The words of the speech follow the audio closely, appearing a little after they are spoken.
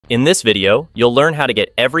In this video, you'll learn how to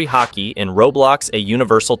get every Haki in Roblox A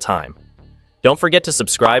Universal Time. Don't forget to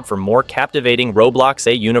subscribe for more captivating Roblox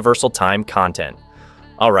A Universal Time content.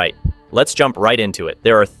 Alright, let's jump right into it.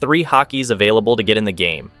 There are 3 Hakis available to get in the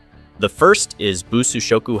game. The first is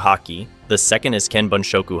Busushoku Haki, the second is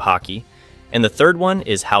Kenbunshoku Haki, and the third one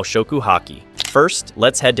is Haoshoku Haki. First,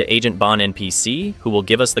 let's head to Agent Bon NPC, who will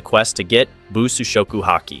give us the quest to get Busushoku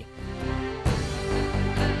Haki.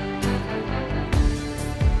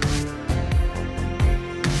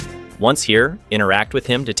 Once here, interact with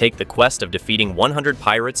him to take the quest of defeating 100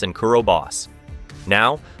 pirates and Kuro boss.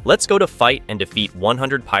 Now, let's go to fight and defeat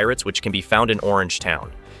 100 pirates, which can be found in Orange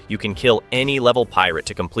Town. You can kill any level pirate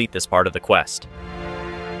to complete this part of the quest.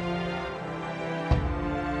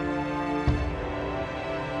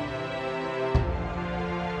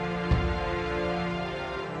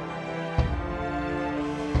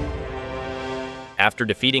 After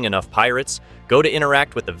defeating enough pirates, go to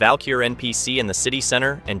interact with the Valkyr NPC in the city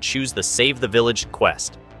center and choose the Save the Village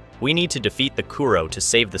quest. We need to defeat the Kuro to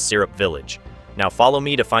save the Syrup Village. Now follow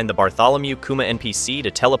me to find the Bartholomew Kuma NPC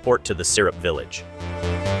to teleport to the Syrup Village.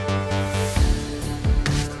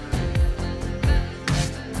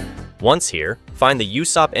 Once here, find the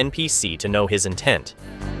Usopp NPC to know his intent.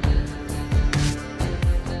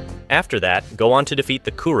 After that, go on to defeat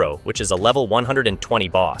the Kuro, which is a level 120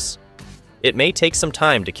 boss. It may take some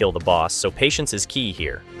time to kill the boss, so patience is key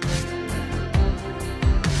here.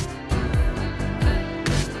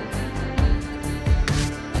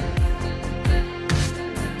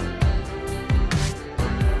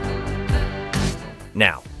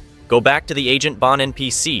 Now, go back to the Agent Bon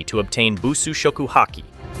NPC to obtain Busushoku Haki.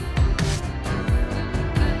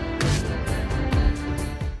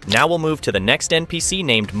 Now we'll move to the next NPC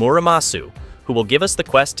named Muramasu, who will give us the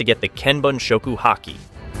quest to get the Kenbunshoku Haki.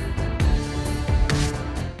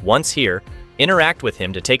 Once here, interact with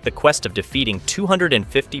him to take the quest of defeating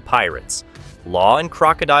 250 pirates, law and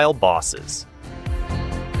crocodile bosses.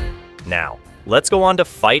 Now, let's go on to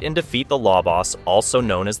fight and defeat the law boss, also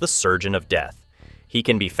known as the Surgeon of Death. He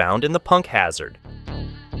can be found in the Punk Hazard.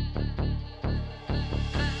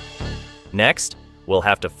 Next, we'll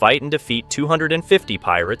have to fight and defeat 250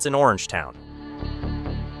 pirates in Orange Town.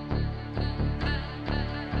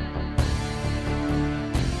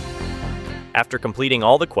 After completing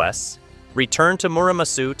all the quests, return to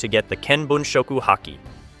Muramasu to get the Kenbunshoku Haki.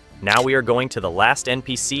 Now we are going to the last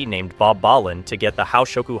NPC named Bob Ballin to get the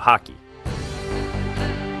Haoshoku Haki.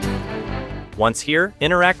 Once here,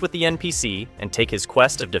 interact with the NPC and take his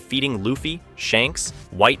quest of defeating Luffy, Shanks,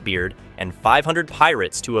 Whitebeard, and 500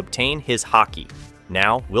 pirates to obtain his Haki.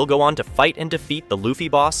 Now, we'll go on to fight and defeat the Luffy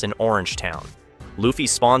boss in Orange Town. Luffy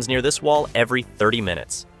spawns near this wall every 30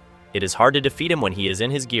 minutes. It is hard to defeat him when he is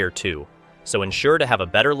in his gear too, so ensure to have a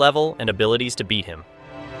better level and abilities to beat him.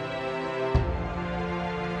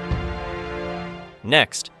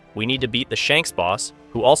 Next, we need to beat the Shanks boss,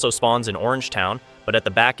 who also spawns in Orange Town, but at the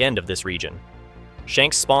back end of this region.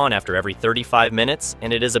 Shanks spawn after every 35 minutes,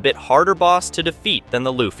 and it is a bit harder boss to defeat than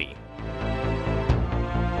the Luffy.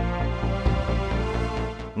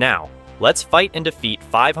 Now, let's fight and defeat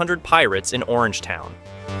 500 pirates in Orange Town.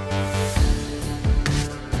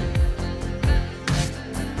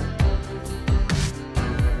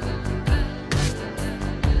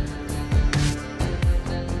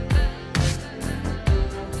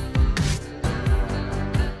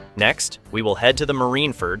 Next, we will head to the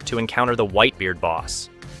Marineford to encounter the Whitebeard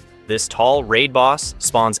boss. This tall raid boss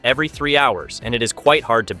spawns every 3 hours, and it is quite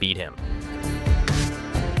hard to beat him.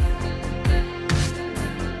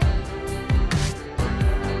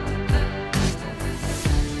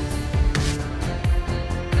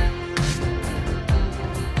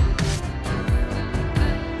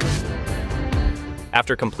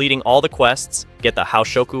 After completing all the quests, get the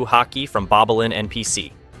Haoshoku Haki from Bobolin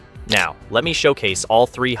NPC. Now, let me showcase all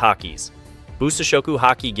 3 Hakis. Busushoku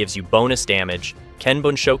Haki gives you bonus damage,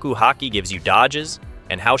 Kenbunshoku Haki gives you dodges,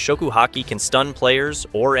 and Haoshoku Haki can stun players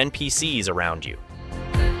or NPCs around you.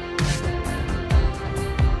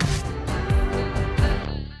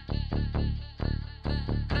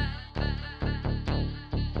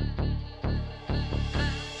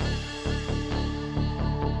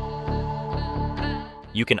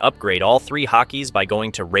 You can upgrade all 3 Hakis by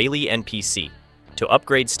going to Rayleigh NPC. To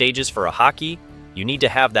upgrade stages for a Haki, you need to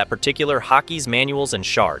have that particular Haki's manuals and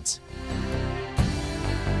shards.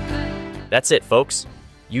 That's it, folks.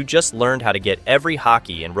 You just learned how to get every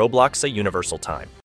Haki in Roblox A Universal Time.